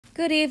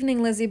Good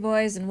evening, Lizzie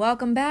boys, and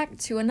welcome back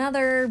to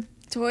another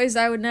Toys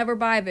I Would Never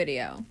Buy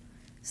video.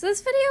 So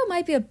this video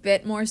might be a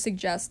bit more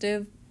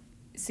suggestive?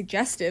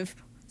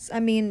 I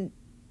mean,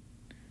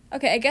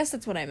 okay, I guess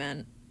that's what I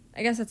meant.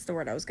 I guess that's the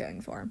word I was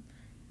going for.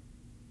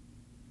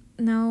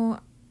 No,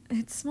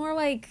 it's more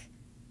like,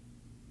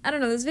 I don't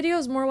know, this video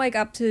is more like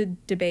up to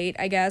debate,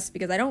 I guess,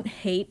 because I don't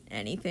hate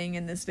anything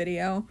in this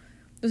video.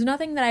 There's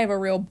nothing that I have a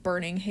real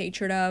burning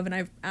hatred of, and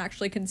I've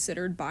actually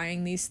considered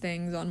buying these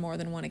things on more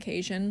than one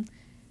occasion.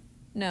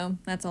 No,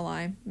 that's a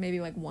lie. Maybe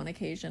like one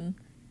occasion.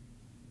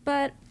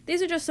 But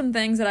these are just some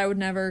things that I would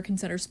never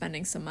consider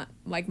spending some,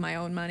 like, my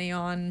own money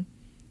on.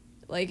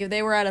 Like, if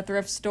they were at a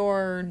thrift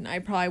store, I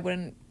probably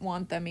wouldn't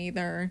want them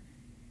either.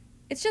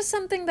 It's just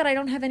something that I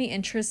don't have any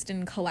interest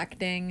in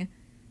collecting.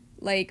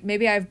 Like,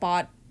 maybe I've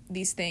bought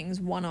these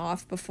things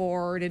one-off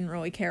before, didn't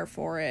really care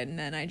for it, and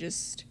then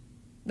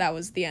that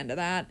was the end of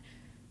that.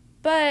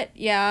 But,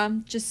 yeah,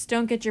 just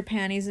don't get your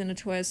panties in a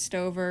twist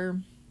over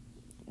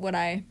what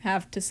I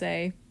have to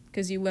say,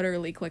 because you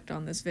literally clicked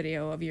on this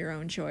video of your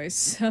own choice,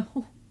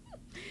 so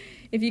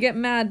if you get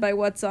mad by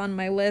what's on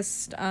my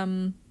list,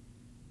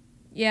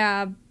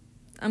 yeah,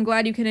 I'm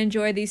glad you can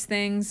enjoy these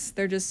things.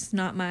 They're just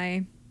not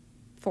my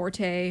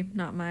forte,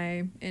 not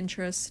my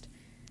interest.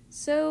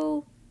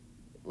 So,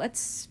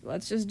 let's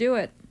just do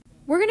it.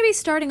 We're gonna be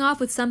starting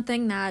off with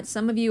something that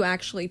some of you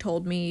actually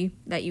told me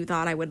that you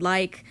thought I would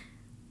like.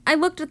 I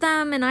looked at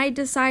them and I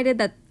decided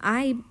that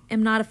I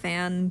am not a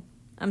fan.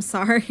 I'm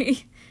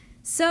sorry.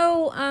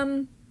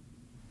 So,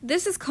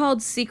 this is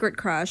called Secret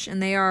Crush,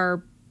 and they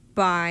are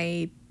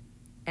by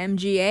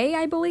MGA,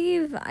 I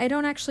believe. I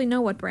don't actually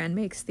know what brand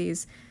makes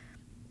these.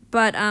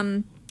 But,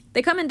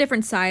 they come in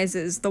different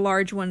sizes. The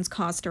large ones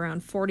cost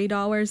around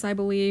 $40, I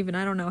believe, and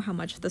I don't know how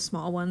much the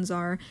small ones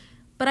are.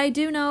 But I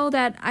do know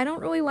that I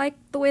don't really like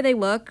the way they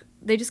look.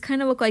 They just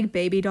kind of look like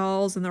baby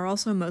dolls, and they're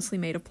also mostly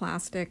made of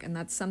plastic, and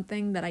that's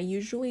something that I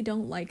usually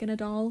don't like in a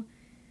doll.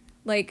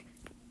 Like,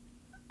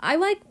 I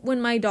like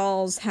when my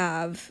dolls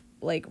have,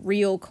 like,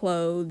 real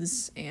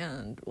clothes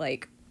and,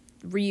 like,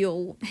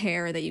 real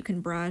hair that you can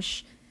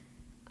brush.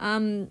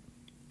 I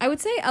would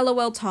say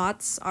LOL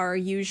Tots are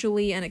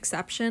usually an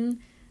exception,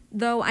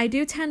 though I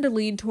do tend to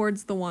lean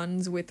towards the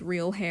ones with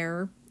real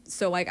hair.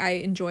 So, like, I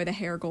enjoy the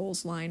Hair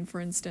Goals line, for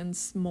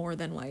instance, more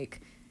than,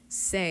 like,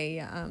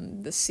 say,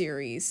 the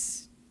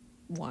series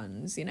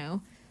ones, you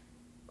know?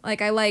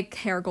 Like, I like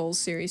Hair Goals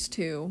Series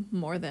 2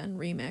 more than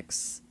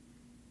Remix.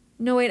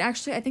 No, wait,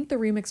 actually, I think the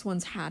Remix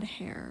ones had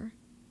hair.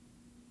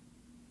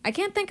 I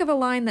can't think of a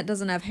line that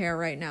doesn't have hair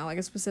right now, like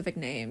a specific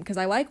name, because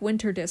I like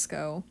Winter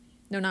Disco.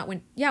 No, not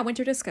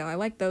Winter Disco. I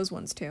like those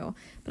ones too.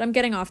 But I'm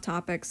getting off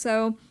topic.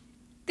 So,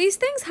 these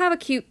things have a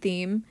cute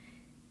theme.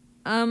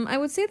 I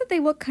would say that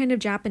they look kind of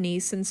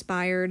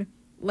Japanese-inspired,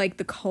 like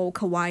the whole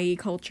kawaii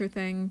culture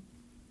thing.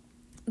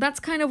 That's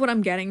kind of what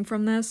I'm getting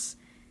from this.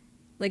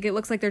 Like, it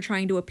looks like they're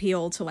trying to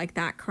appeal to, like,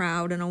 that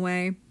crowd in a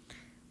way.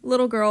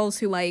 Little girls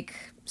who like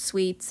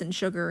sweets and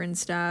sugar and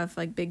stuff,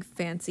 like big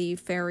fancy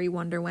fairy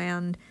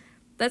wonderland.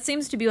 That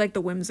seems to be, like,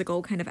 the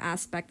whimsical kind of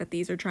aspect that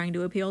these are trying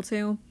to appeal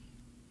to.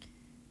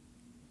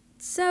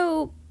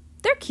 So,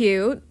 they're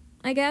cute,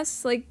 I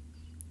guess. Like,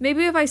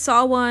 maybe if I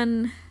saw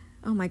one...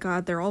 Oh my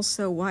god, they're all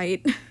so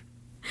white.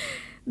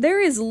 There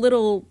is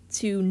little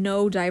to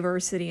no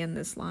diversity in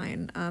this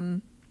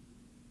line.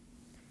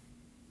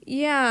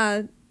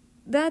 Yeah,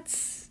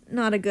 that's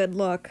not a good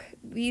look.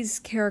 These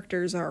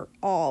characters are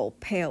all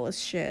pale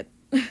as shit.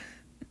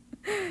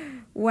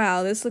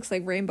 Wow, this looks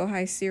like Rainbow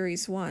High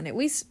Series 1. At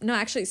least, no,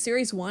 actually,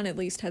 Series 1 at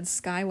least had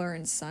Skylar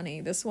and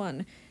Sunny. This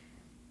one,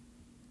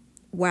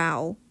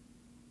 wow.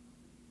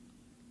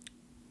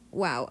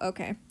 Wow,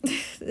 okay.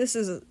 This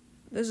is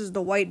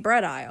the white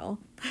bread aisle.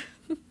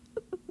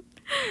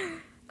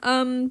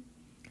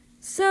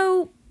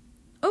 So,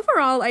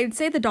 overall, I'd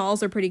say the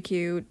dolls are pretty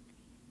cute.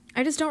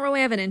 I just don't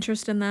really have an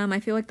interest in them. I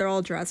feel like they're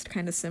all dressed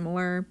kind of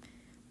similar.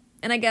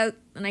 And I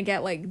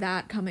get, like,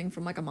 that coming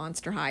from, like, a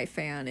Monster High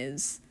fan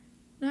is...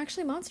 No,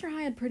 actually, Monster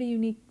High had pretty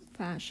unique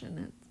fashion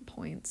at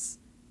points.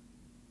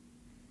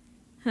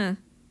 Huh.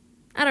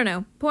 I don't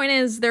know. Point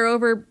is, they're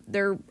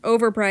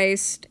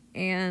overpriced,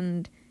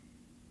 and...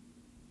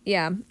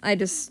 yeah, I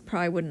just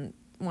probably wouldn't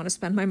want to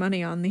spend my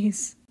money on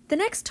these. The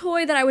next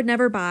toy that I would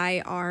never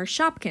buy are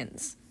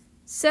Shopkins.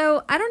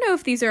 So, I don't know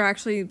if these are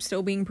actually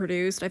still being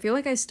produced. I feel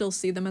like I still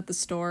see them at the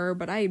store,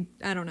 but I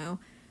don't know.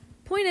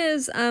 Point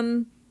is, I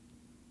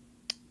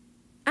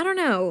don't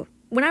know.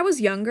 When I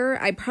was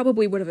younger, I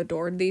probably would have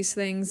adored these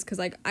things, because,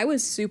 like, I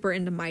was super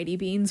into Mighty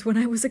Beans when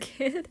I was a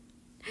kid.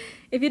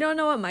 If you don't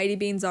know what Mighty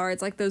Beans are,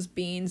 it's like those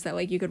beans that,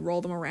 like, you could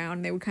roll them around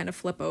and they would kind of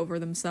flip over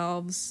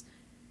themselves.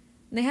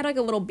 And they had, like,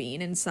 a little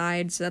bean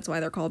inside, so that's why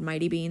they're called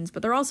Mighty Beans,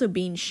 but they're also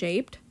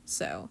bean-shaped,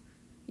 so,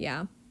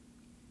 yeah.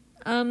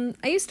 I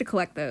used to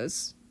collect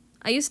those.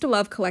 I used to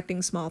love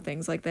collecting small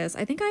things like this.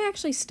 I think I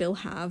actually still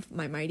have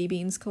my Mighty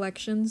Beans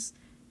collections.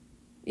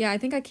 Yeah, I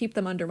think I keep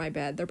them under my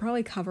bed. They're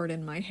probably covered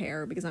in my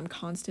hair because I'm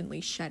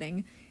constantly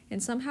shedding,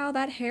 and somehow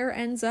that hair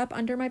ends up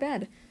under my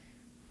bed.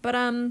 But,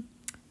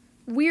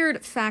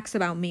 weird facts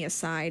about me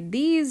aside,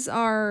 these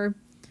are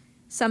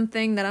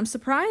something that I'm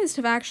surprised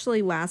have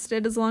actually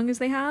lasted as long as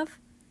they have.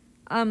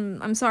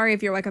 I'm sorry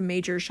if you're like a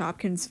major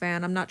Shopkins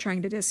fan. I'm not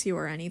trying to diss you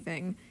or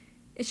anything.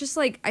 It's just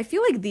like, I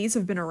feel like these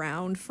have been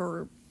around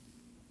for...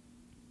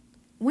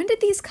 When did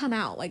these come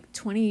out? Like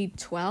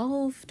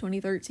 2012,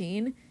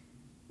 2013?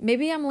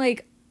 Maybe I'm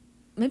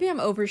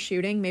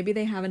overshooting. Maybe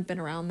they haven't been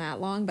around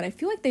that long, but I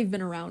feel like they've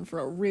been around for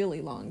a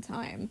really long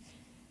time.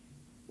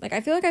 Like,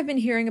 I feel like I've been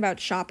hearing about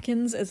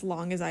Shopkins as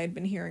long as I had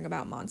been hearing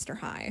about Monster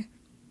High.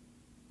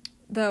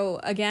 Though,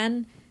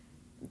 again,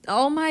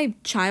 all my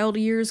child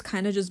years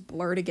kind of just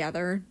blur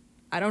together.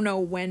 I don't know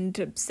when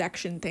to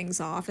section things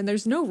off, and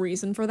there's no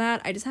reason for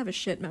that. I just have a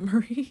shit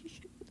memory.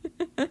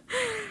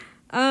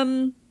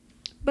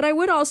 But I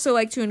would also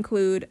like to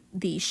include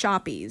the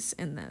Shoppies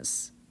in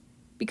this.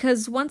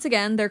 Because, once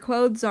again, their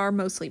clothes are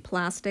mostly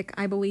plastic,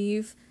 I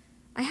believe.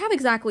 I have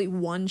exactly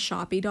one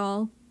Shoppy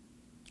doll.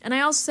 And I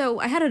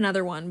had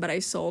another one, but I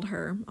sold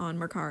her on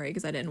Mercari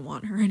because I didn't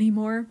want her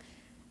anymore.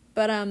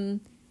 But,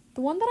 the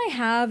one that I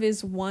have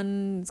is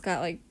one that's got,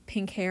 like,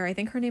 pink hair. I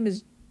think her name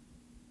is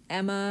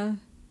Gemma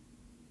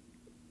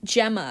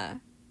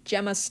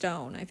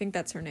Stone. I think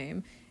that's her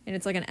name. And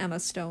it's like an Emma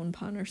Stone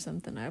pun or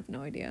something. I have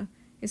no idea.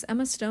 Is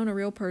Emma Stone a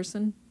real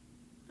person?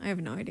 I have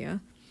no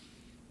idea.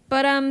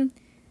 But,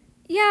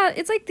 yeah,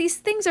 it's like these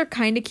things are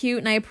kind of cute,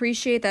 and I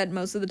appreciate that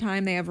most of the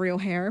time they have real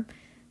hair.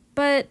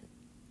 But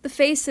the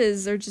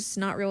faces are just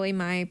not really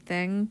my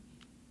thing.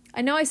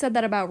 I know I said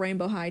that about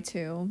Rainbow High,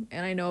 too,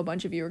 and I know a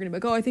bunch of you are going to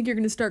be like, oh, I think you're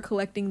going to start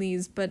collecting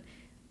these, but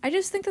I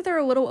just think that they're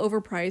a little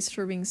overpriced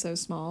for being so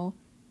small.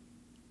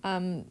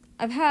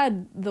 I've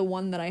had the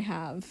one that I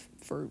have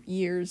for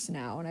years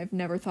now, and I've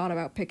never thought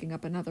about picking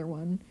up another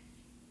one.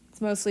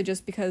 It's mostly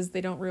just because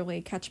they don't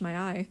really catch my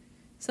eye.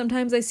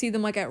 Sometimes I see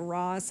them, like, at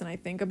Ross, and I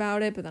think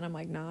about it, but then I'm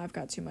like, nah, I've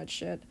got too much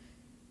shit.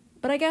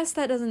 But I guess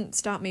that doesn't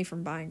stop me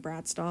from buying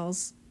Bratz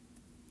dolls.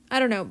 I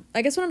don't know.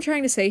 I guess what I'm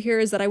trying to say here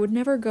is that I would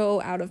never go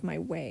out of my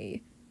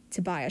way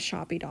to buy a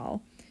Shoppy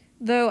doll.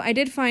 Though I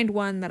did find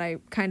one that I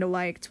kind of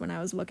liked when I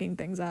was looking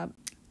things up.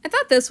 I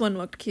thought this one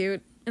looked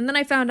cute, and then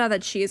I found out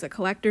that she is a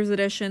collector's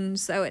edition,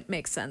 so it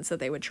makes sense that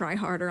they would try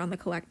harder on the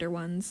collector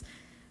ones.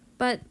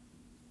 But,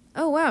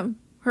 oh wow,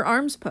 her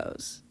arms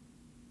pose.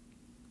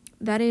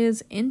 That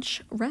is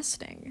inch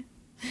resting.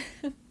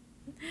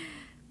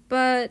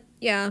 But,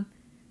 yeah,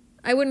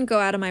 I wouldn't go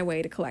out of my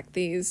way to collect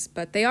these,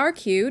 but they are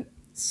cute.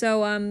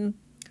 So,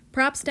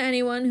 props to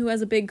anyone who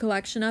has a big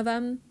collection of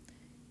them.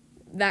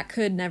 That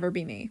could never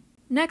be me.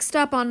 Next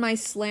up on my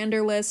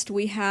slander list,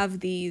 we have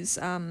these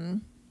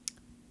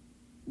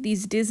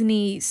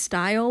Disney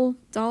style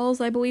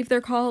dolls, I believe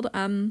they're called.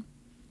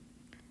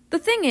 The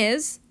thing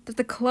is that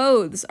the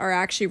clothes are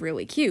actually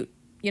really cute,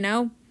 you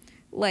know?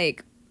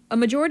 Like, a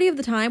majority of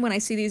the time when I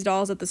see these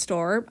dolls at the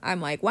store, I'm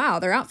like, wow,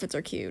 their outfits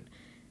are cute.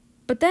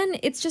 But then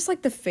it's just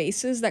like the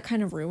faces that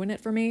kind of ruin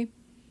it for me.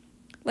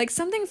 Like,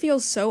 something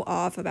feels so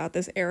off about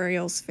this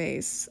Ariel's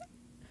face.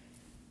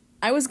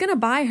 I was gonna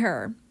buy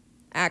her,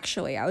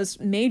 actually. I was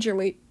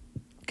majorly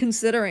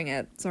considering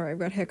it. Sorry, I've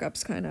got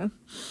hiccups, kind of.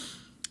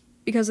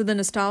 Because of the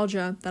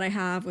nostalgia that I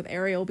have with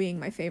Ariel being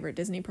my favorite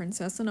Disney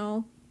princess and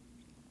all.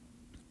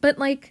 But,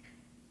 like,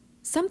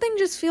 something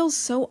just feels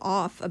so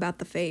off about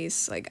the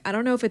face. Like, I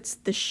don't know if it's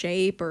the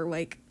shape or,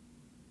 like,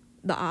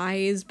 the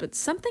eyes, but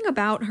something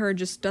about her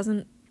just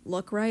doesn't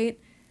look right.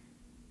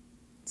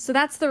 So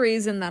that's the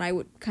reason that I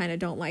would kind of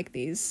don't like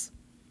these.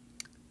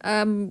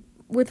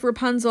 With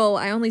Rapunzel,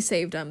 I only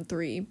saved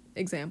 3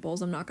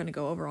 examples. I'm not going to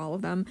go over all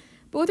of them.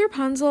 But with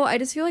Rapunzel, I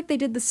just feel like they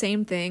did the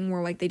same thing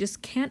where, like, they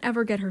just can't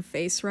ever get her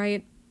face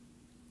right.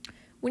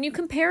 When you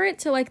compare it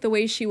to, like, the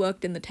way she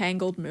looked in the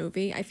Tangled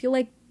movie, I feel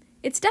like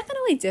it's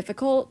definitely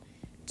difficult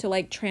to,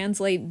 like,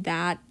 translate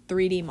that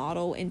 3D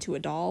model into a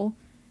doll.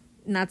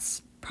 And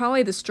that's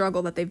probably the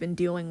struggle that they've been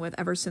dealing with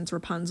ever since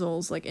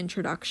Rapunzel's, like,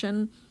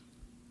 introduction.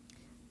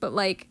 But,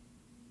 like,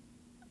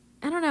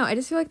 I don't know, I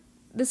just feel like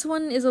this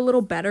one is a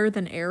little better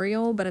than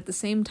Ariel, but at the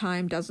same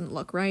time doesn't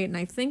look right, and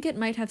I think it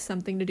might have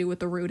something to do with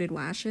the rooted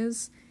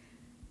lashes.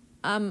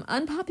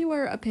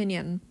 Unpopular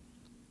opinion.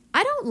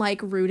 I don't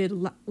like rooted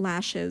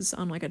lashes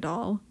on, like, a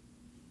doll.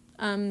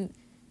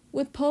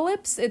 With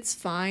pull-ups, it's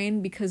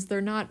fine because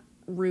they're not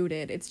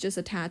rooted. It's just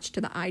attached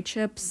to the eye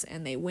chips,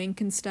 and they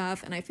wink and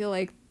stuff, and I feel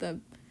like the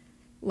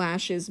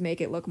lashes make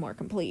it look more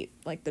complete,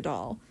 like the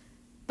doll.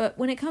 But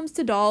when it comes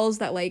to dolls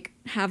that, like,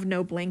 have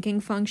no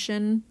blinking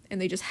function, and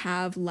they just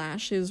have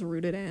lashes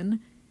rooted in,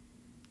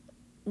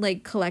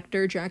 like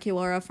Collector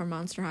Draculaura from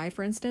Monster High,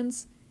 for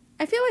instance,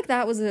 I feel like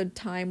that was a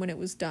time when it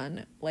was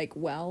done, like,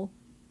 well.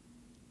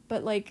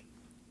 But, like,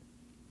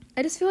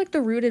 I just feel like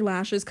the rooted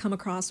lashes come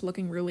across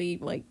looking really,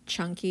 like,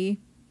 chunky.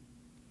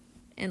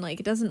 And,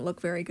 like, it doesn't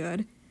look very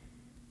good.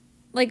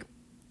 Like,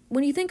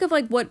 when you think of,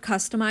 like, what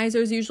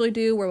customizers usually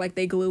do, where, like,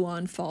 they glue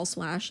on false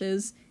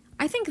lashes,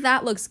 I think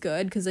that looks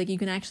good, because, like, you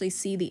can actually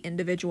see the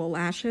individual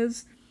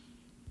lashes.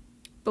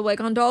 But, like,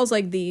 on dolls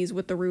like these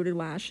with the rooted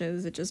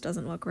lashes, it just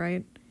doesn't look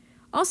right.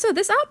 Also,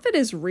 this outfit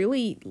is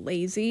really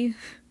lazy.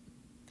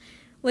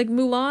 Like,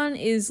 Mulan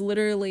is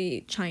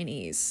literally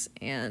Chinese,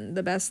 and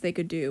the best they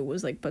could do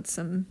was, like, put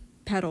some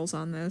petals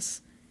on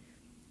this.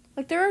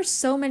 Like, there are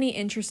so many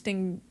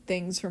interesting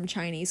things from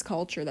Chinese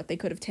culture that they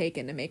could have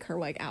taken to make her,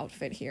 like,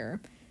 outfit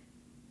here.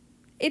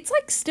 It's,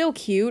 like, still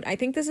cute. I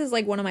think this is,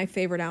 like, one of my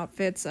favorite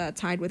outfits,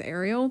 tied with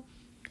Ariel.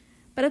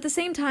 But at the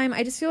same time,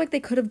 I just feel like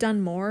they could have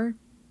done more.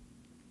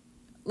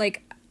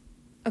 Like,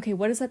 okay,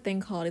 what is that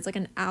thing called? It's like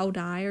an ow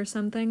dye or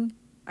something.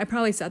 I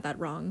probably said that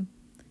wrong.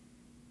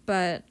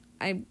 But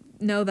I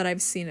know that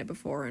I've seen it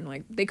before, and,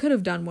 like, they could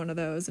have done one of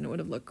those, and it would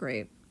have looked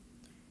great.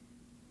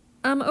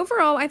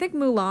 Overall, I think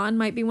Mulan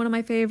might be one of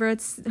my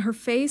favorites. Her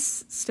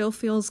face still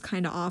feels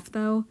kind of off,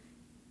 though.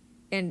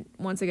 And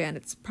once again,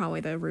 it's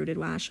probably the rooted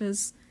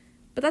lashes.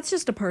 But that's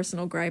just a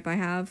personal gripe I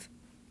have.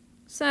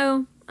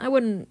 So, I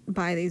wouldn't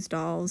buy these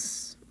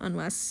dolls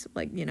unless,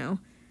 like, you know,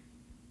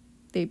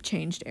 they've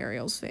changed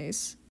Ariel's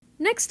face.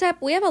 Next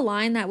up, we have a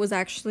line that was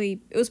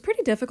actually, it was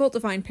pretty difficult to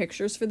find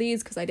pictures for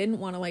these because I didn't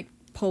want to, like,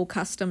 pull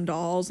custom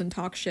dolls and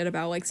talk shit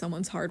about, like,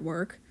 someone's hard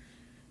work.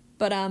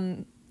 But,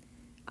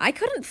 I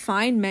couldn't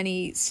find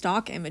many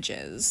stock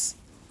images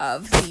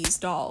of these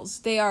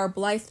dolls. They are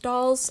Blythe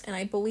dolls, and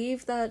I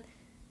believe that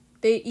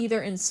they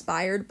either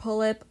inspired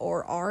Pulip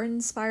or are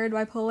inspired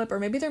by Pulip, or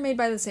maybe they're made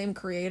by the same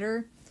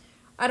creator.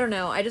 I don't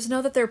know. I just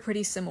know that they're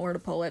pretty similar to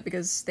Pulip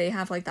because they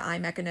have, like, the eye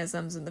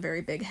mechanisms and the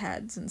very big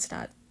heads and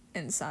stuff.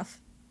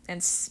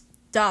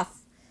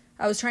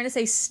 I was trying to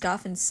say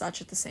stuff and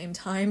such at the same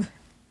time.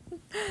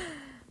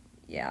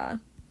 Yeah.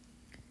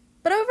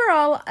 But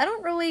overall, I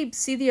don't really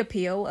see the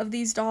appeal of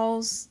these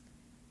dolls.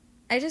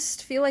 I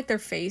just feel like their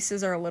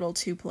faces are a little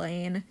too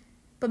plain.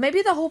 But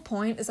maybe the whole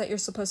point is that you're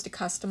supposed to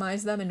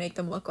customize them and make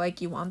them look like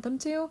you want them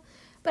to.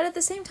 But at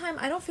the same time,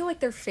 I don't feel like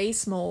their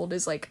face mold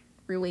is, like,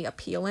 really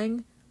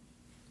appealing.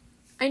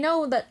 I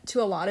know that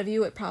to a lot of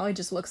you, it probably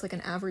just looks like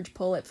an average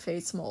Pulip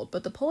face mold,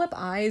 but the Pulip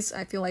eyes,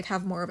 I feel like,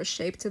 have more of a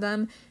shape to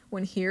them,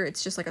 when here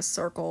it's just like a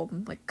circle,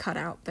 like,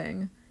 cutout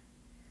thing.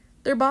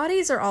 Their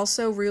bodies are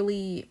also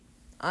really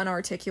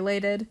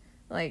unarticulated.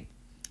 Like,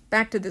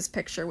 back to this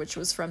picture, which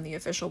was from the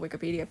official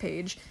Wikipedia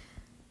page.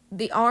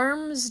 The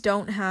arms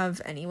don't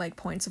have any, like,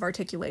 points of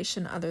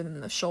articulation other than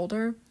the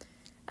shoulder.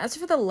 As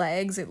for the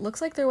legs, it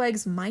looks like their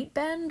legs might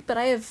bend, but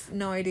I have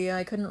no idea.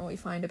 I couldn't really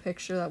find a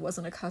picture that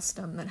wasn't a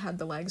custom that had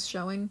the legs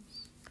showing.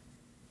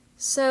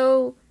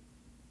 So,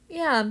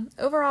 yeah,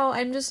 overall,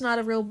 I'm just not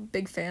a real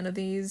big fan of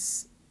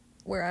these,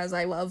 whereas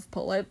I love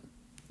Pulip,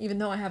 even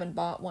though I haven't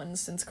bought one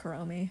since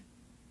Kuromi.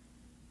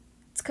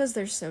 It's because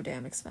they're so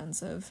damn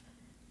expensive.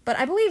 But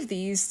I believe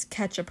these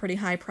catch a pretty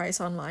high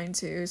price online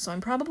too, so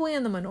I'm probably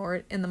in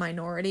the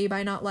minority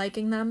by not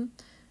liking them.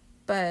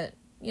 But,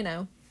 you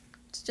know,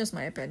 it's just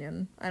my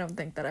opinion. I don't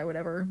think that I would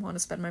ever want to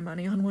spend my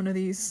money on one of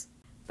these.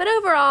 But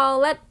overall,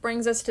 that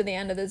brings us to the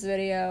end of this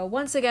video.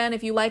 Once again,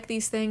 if you like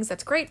these things,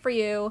 that's great for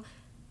you.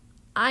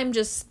 I'm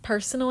just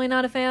personally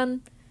not a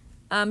fan.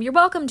 You're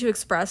welcome to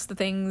express the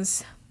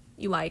things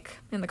you like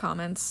in the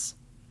comments,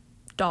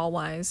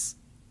 doll-wise.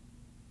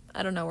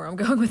 I don't know where I'm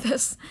going with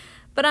this.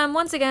 But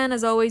once again,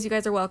 as always, you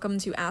guys are welcome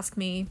to ask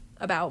me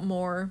about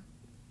more,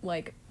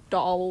 like,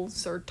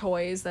 dolls or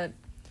toys that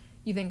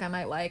you think I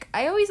might like.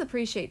 I always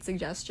appreciate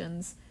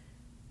suggestions.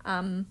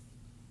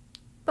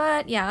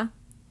 But yeah,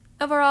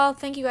 overall,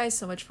 thank you guys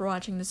so much for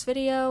watching this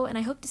video, and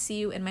I hope to see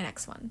you in my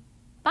next one.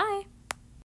 Bye!